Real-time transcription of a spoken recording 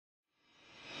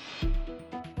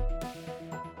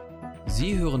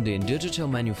Sie hören den Digital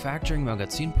Manufacturing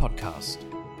Magazin Podcast,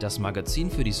 das Magazin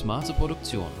für die smarte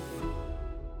Produktion.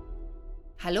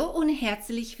 Hallo und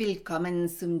herzlich willkommen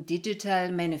zum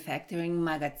Digital Manufacturing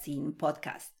Magazin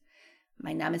Podcast.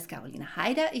 Mein Name ist Caroline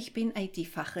Haider, ich bin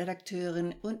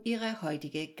IT-Fachredakteurin und Ihre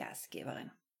heutige Gastgeberin.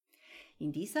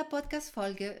 In dieser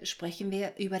Podcast-Folge sprechen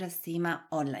wir über das Thema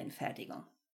Onlinefertigung.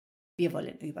 Wir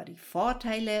wollen über die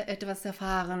Vorteile etwas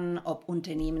erfahren, ob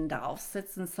Unternehmen darauf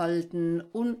setzen sollten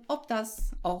und ob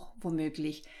das auch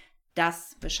womöglich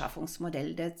das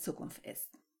Beschaffungsmodell der Zukunft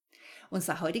ist.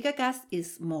 Unser heutiger Gast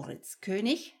ist Moritz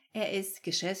König. Er ist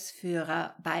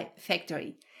Geschäftsführer bei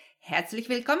Factory. Herzlich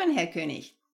willkommen, Herr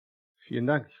König. Vielen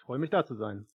Dank, ich freue mich, da zu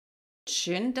sein.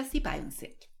 Schön, dass Sie bei uns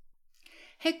sind.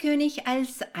 Herr König,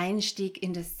 als Einstieg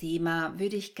in das Thema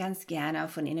würde ich ganz gerne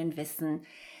von Ihnen wissen,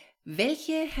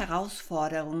 welche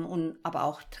Herausforderungen und aber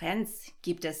auch Trends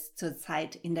gibt es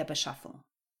zurzeit in der Beschaffung?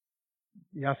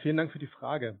 Ja, vielen Dank für die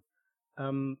Frage.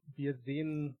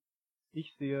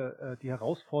 Ich sehe die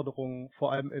Herausforderungen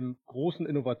vor allem im großen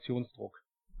Innovationsdruck.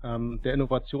 Der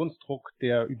Innovationsdruck,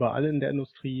 der überall in der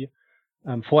Industrie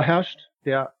vorherrscht,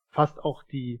 der fasst auch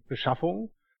die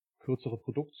Beschaffung, kürzere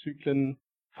Produktzyklen,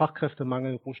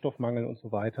 Fachkräftemangel, Rohstoffmangel und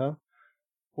so weiter.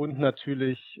 Und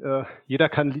natürlich, jeder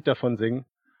kann ein Lied davon singen,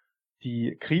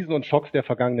 die Krisen und Schocks der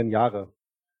vergangenen Jahre.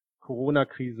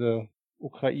 Corona-Krise,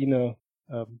 Ukraine,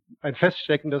 ein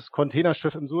feststeckendes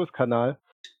Containerschiff im Suezkanal.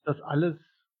 Das alles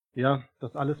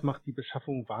macht die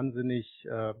Beschaffung wahnsinnig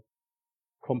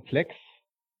komplex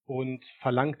und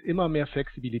verlangt immer mehr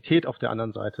Flexibilität auf der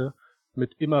anderen Seite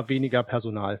mit immer weniger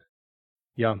Personal.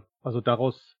 Ja, also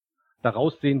daraus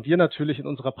sehen wir natürlich in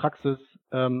unserer Praxis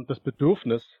das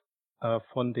Bedürfnis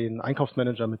von den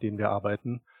Einkaufsmanagern, mit denen wir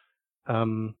arbeiten,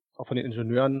 auch von den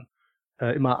Ingenieuren,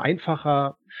 immer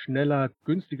einfacher, schneller,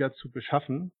 günstiger zu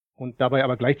beschaffen und dabei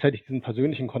aber gleichzeitig diesen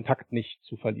persönlichen Kontakt nicht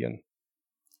zu verlieren.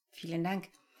 Vielen Dank.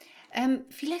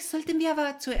 Vielleicht sollten wir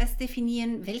aber zuerst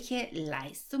definieren, welche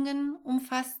Leistungen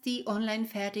umfasst die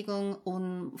Online-Fertigung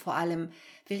und vor allem,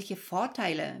 welche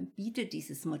Vorteile bietet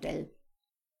dieses Modell?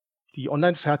 Die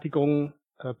Online-Fertigung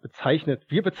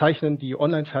wir bezeichnen die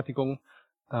Online-Fertigung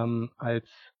als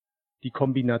die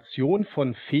Kombination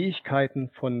von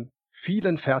Fähigkeiten von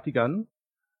vielen Fertigern.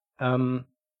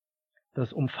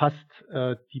 Das umfasst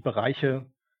die Bereiche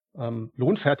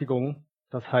Lohnfertigung,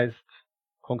 das heißt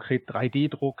konkret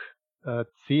 3D-Druck,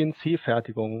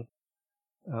 CNC-Fertigung,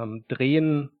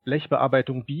 Drehen,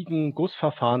 Blechbearbeitung, Biegen,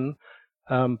 Gussverfahren,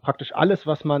 praktisch alles,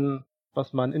 was man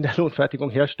in der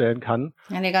Lohnfertigung herstellen kann.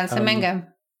 Eine ganze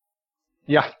Menge.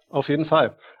 Ja, auf jeden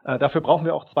Fall. Dafür brauchen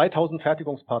wir auch 2000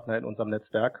 Fertigungspartner in unserem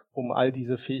Netzwerk, um all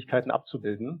diese Fähigkeiten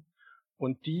abzubilden.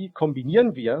 Und die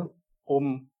kombinieren wir,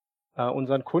 um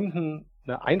unseren Kunden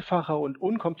eine einfache und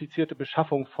unkomplizierte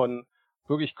Beschaffung von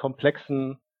wirklich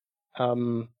komplexen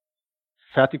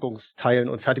Fertigungsteilen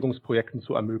und Fertigungsprojekten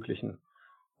zu ermöglichen.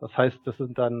 Das heißt, das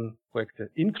sind dann Projekte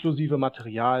inklusive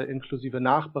Material, inklusive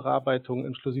Nachbearbeitung,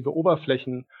 inklusive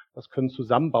Oberflächen. Das können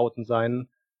Zusammenbauten sein.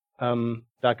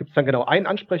 Da gibt es dann genau einen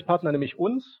Ansprechpartner, nämlich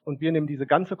uns, und wir nehmen diese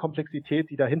ganze Komplexität,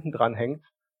 die da hinten dran hängt,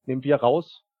 nehmen wir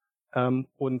raus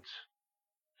und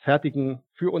fertigen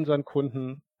für unseren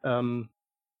Kunden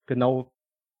genau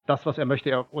das, was er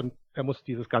möchte. Er muss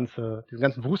diesen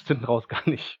ganzen Wust hinten raus gar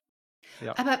nicht.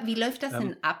 Ja. Aber wie läuft das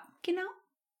denn ab, genau?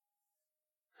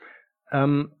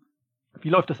 Wie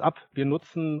läuft das ab? Wir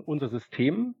nutzen unser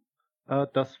System,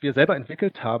 das wir selber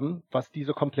entwickelt haben, was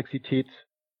diese Komplexität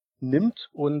nimmt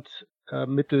und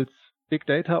mittels Big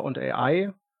Data und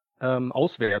AI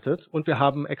auswertet. Und wir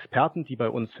haben Experten, die bei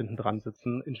uns hinten dran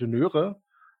sitzen, Ingenieure,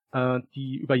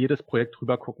 die über jedes Projekt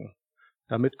drüber gucken.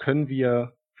 Damit können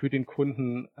wir für den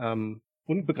Kunden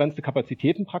unbegrenzte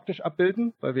Kapazitäten praktisch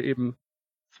abbilden, weil wir eben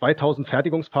 2000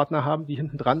 Fertigungspartner haben, die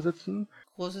hinten dran sitzen.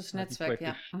 Großes Netzwerk,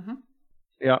 ja. Mhm.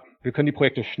 Ja, wir können die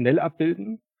Projekte schnell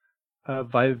abbilden,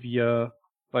 weil wir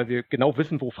genau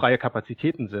wissen, wo freie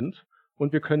Kapazitäten sind.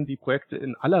 Und wir können die Projekte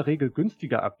in aller Regel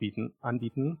günstiger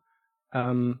anbieten,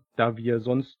 da wir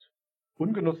sonst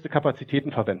ungenutzte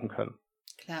Kapazitäten verwenden können.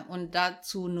 Klar, und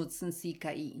dazu nutzen Sie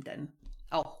KI dann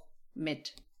auch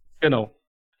mit. Genau.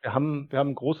 Wir haben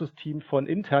ein großes Team von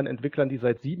internen Entwicklern, die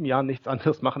seit 7 Jahren nichts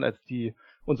anderes machen, als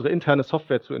unsere interne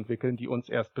Software zu entwickeln, die uns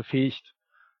erst befähigt,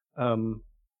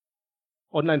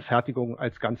 Online-Fertigung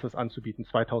als Ganzes anzubieten,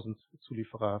 2000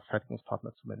 Zulieferer,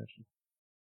 Fertigungspartner zu managen.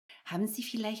 Haben Sie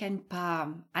vielleicht ein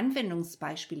paar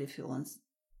Anwendungsbeispiele für uns?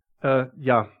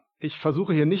 Ja, ich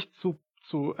versuche hier nicht zu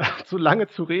lange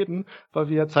zu reden, weil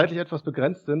wir zeitlich etwas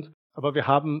begrenzt sind. Aber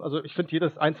ich finde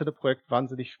jedes einzelne Projekt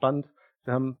wahnsinnig spannend.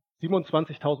 Wir haben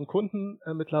 27.000 Kunden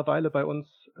mittlerweile bei uns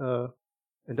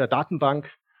in der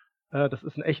Datenbank. Das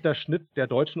ist ein echter Schnitt der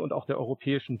deutschen und auch der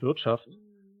europäischen Wirtschaft.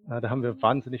 Da haben wir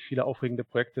wahnsinnig viele aufregende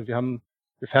Projekte. Wir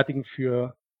fertigen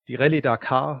für die Rallye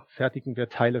Dakar, fertigen wir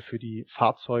Teile für die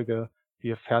Fahrzeuge.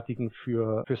 Wir fertigen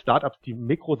für Startups, die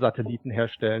Mikrosatelliten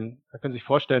herstellen. Da können Sie sich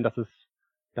vorstellen, dass es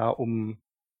da um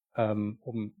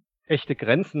echte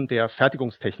Grenzen der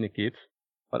Fertigungstechnik geht,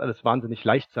 weil alles wahnsinnig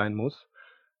leicht sein muss.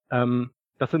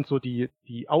 Das sind so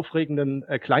die aufregenden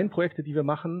kleinen Projekte, die wir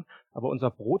machen. Aber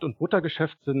unser Brot- und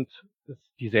Buttergeschäft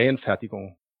ist die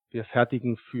Serienfertigung. Wir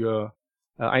fertigen für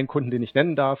einen Kunden, den ich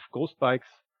nennen darf, Ghostbikes,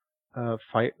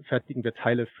 fertigen wir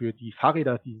Teile für die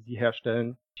Fahrräder, die sie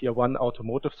herstellen. Tier One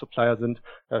Automotive Supplier sind.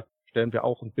 Da stellen wir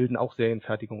auch und bilden auch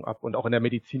Serienfertigung ab. Und auch in der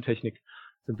Medizintechnik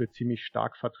sind wir ziemlich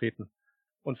stark vertreten.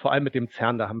 Und vor allem mit dem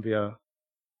CERN, da haben wir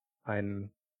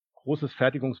ein großes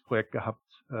Fertigungsprojekt gehabt.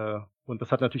 Und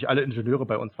das hat natürlich alle Ingenieure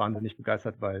bei uns wahnsinnig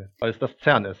begeistert, weil es das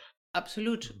CERN ist.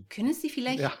 Absolut. Können Sie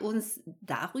vielleicht uns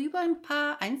darüber ein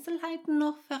paar Einzelheiten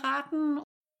noch verraten?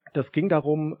 Das ging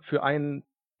darum, für einen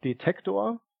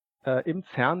Detektor im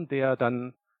CERN, der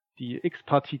dann die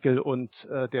X-Partikel und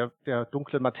der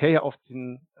dunklen Materie auf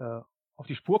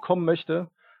die Spur kommen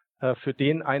möchte, für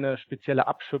den eine spezielle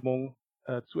Abschirmung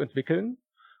zu entwickeln.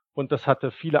 Und das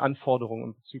hatte viele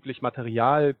Anforderungen bezüglich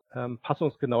Material,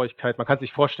 Passungsgenauigkeit. Man kann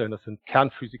sich vorstellen, das sind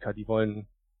Kernphysiker, die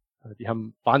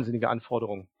haben wahnsinnige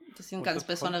Anforderungen. Das sind ganz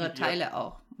besondere Teile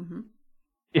auch. Mhm.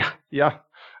 Ja,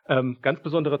 ganz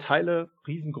besondere Teile,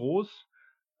 riesengroß.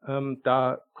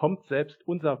 Da kommt selbst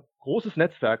unser großes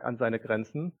Netzwerk an seine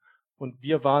Grenzen. Und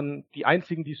wir waren die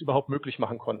einzigen, die es überhaupt möglich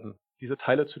machen konnten, diese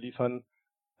Teile zu liefern.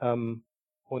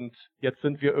 Und jetzt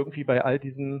sind wir irgendwie bei all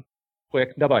diesen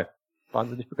Projekten dabei.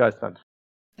 Wahnsinnig begeisternd.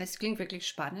 Es klingt wirklich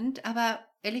spannend, aber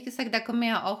ehrlich gesagt, da kommt mir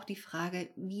ja auch die Frage,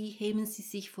 wie heben Sie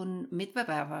sich von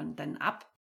Mitbewerbern dann ab?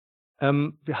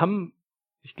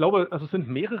 Ich glaube, also es sind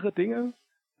mehrere Dinge,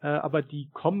 aber die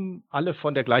kommen alle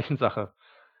von der gleichen Sache.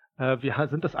 Wir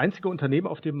sind das einzige Unternehmen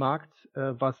auf dem Markt,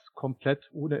 was komplett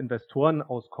ohne Investoren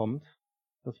auskommt.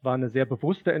 Das war eine sehr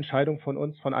bewusste Entscheidung von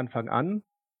uns von Anfang an.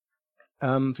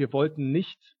 Wir wollten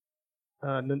nicht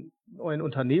ein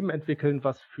Unternehmen entwickeln,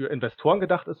 was für Investoren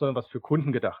gedacht ist, sondern was für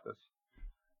Kunden gedacht ist.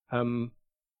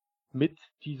 Mit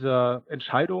dieser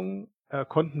Entscheidung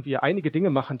konnten wir einige Dinge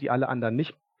machen, die alle anderen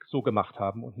nicht so gemacht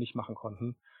haben und nicht machen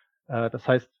konnten. Das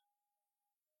heißt,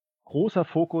 großer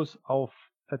Fokus auf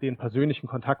den persönlichen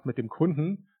Kontakt mit dem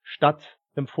Kunden statt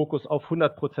im Fokus auf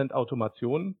 100%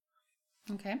 Automation.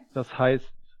 Okay. Das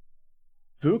heißt,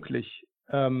 wirklich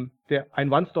ein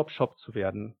One-Stop-Shop zu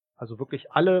werden, also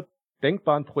wirklich alle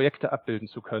denkbaren Projekte abbilden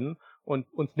zu können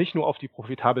und uns nicht nur auf die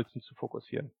profitabelsten zu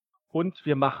fokussieren. Und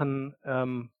wir machen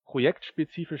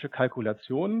projektspezifische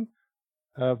Kalkulationen,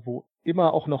 wo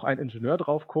immer auch noch ein Ingenieur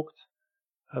drauf guckt.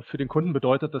 Für den Kunden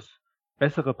bedeutet das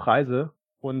bessere Preise.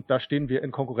 Und da stehen wir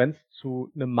in Konkurrenz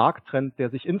zu einem Markttrend, der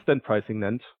sich Instant Pricing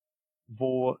nennt,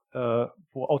 wo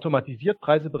automatisiert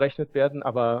Preise berechnet werden,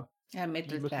 aber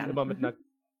die müssen immer mit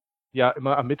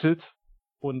immer ermittelt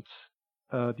und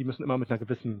die müssen immer mit einer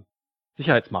gewissen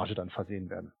Sicherheitsmarge dann versehen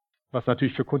werden, was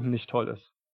natürlich für Kunden nicht toll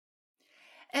ist.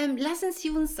 Lassen Sie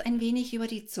uns ein wenig über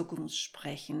die Zukunft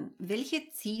sprechen. Welche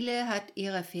Ziele hat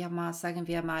Ihre Firma, sagen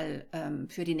wir mal,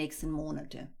 für die nächsten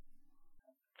Monate?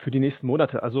 Für die nächsten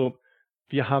Monate, also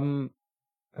wir haben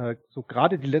so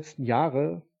gerade die letzten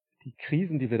Jahre, die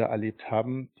Krisen, die wir da erlebt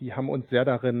haben, die haben uns sehr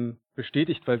darin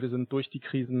bestätigt, weil wir sind durch die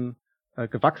Krisen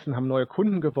gewachsen, haben neue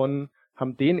Kunden gewonnen,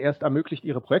 haben denen erst ermöglicht,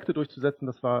 ihre Projekte durchzusetzen.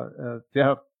 Das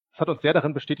hat uns sehr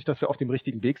darin bestätigt, dass wir auf dem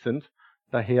richtigen Weg sind.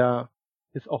 Daher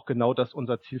ist auch genau das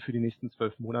unser Ziel für die nächsten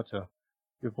 12 Monate.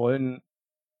 Wir wollen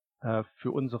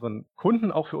für unseren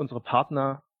Kunden, auch für unsere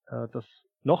Partner, das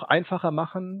noch einfacher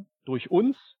machen, durch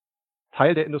uns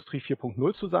Teil der Industrie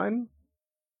 4.0 zu sein.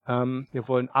 Wir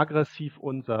wollen aggressiv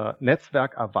unser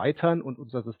Netzwerk erweitern und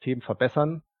unser System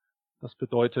verbessern. Das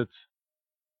bedeutet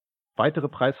weitere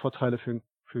Preisvorteile für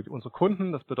unsere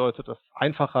Kunden. Das bedeutet, dass es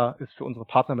einfacher ist für unsere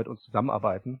Partner, mit uns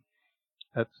zusammenzuarbeiten.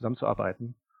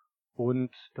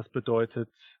 Und das bedeutet,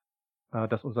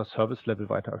 dass unser Service-Level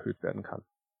weiter erhöht werden kann.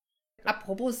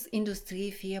 Apropos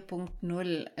Industrie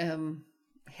 4.0,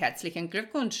 herzlichen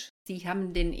Glückwunsch. Sie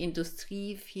haben den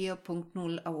Industrie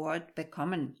 4.0 Award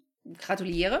bekommen.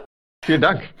 Gratuliere. Vielen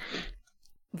Dank.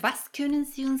 Was können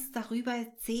Sie uns darüber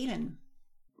erzählen?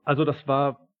 Also das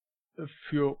war es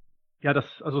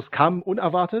kam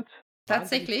unerwartet.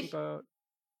 Tatsächlich?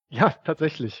 Ja,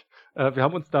 tatsächlich. Wir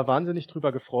haben uns da wahnsinnig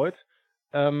drüber gefreut.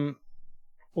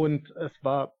 Und es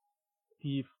war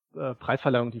die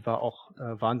Preisverleihung, die war auch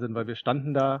Wahnsinn, weil wir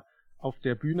standen da auf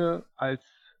der Bühne als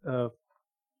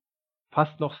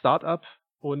fast noch Start-up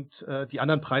Und die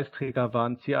anderen Preisträger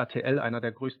waren CATL, einer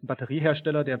der größten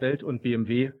Batteriehersteller der Welt, und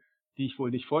BMW, die ich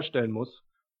wohl nicht vorstellen muss.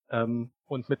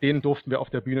 Und mit denen durften wir auf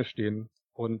der Bühne stehen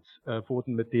und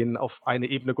wurden mit denen auf eine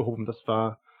Ebene gehoben. Das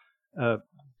war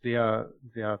sehr,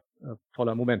 sehr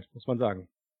toller Moment, muss man sagen.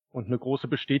 Und eine große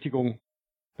Bestätigung,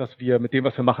 dass wir mit dem,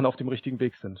 was wir machen, auf dem richtigen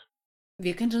Weg sind.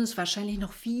 Wir könnten uns wahrscheinlich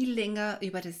noch viel länger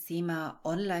über das Thema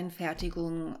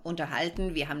Onlinefertigung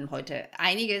unterhalten. Wir haben heute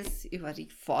einiges über die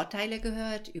Vorteile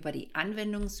gehört, über die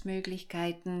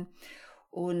Anwendungsmöglichkeiten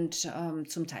und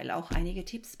zum Teil auch einige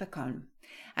Tipps bekommen.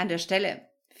 An der Stelle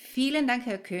vielen Dank,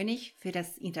 Herr König, für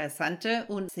das interessante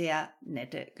und sehr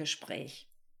nette Gespräch.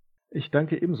 Ich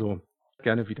danke ebenso.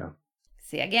 Gerne wieder.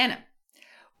 Sehr gerne.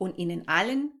 Und Ihnen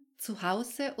allen zu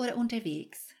Hause oder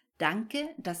unterwegs. Danke,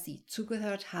 dass Sie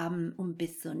zugehört haben und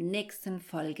bis zur nächsten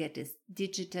Folge des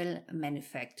Digital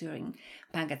Manufacturing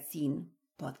Magazin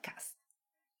Podcast.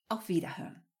 Auf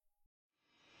Wiederhören.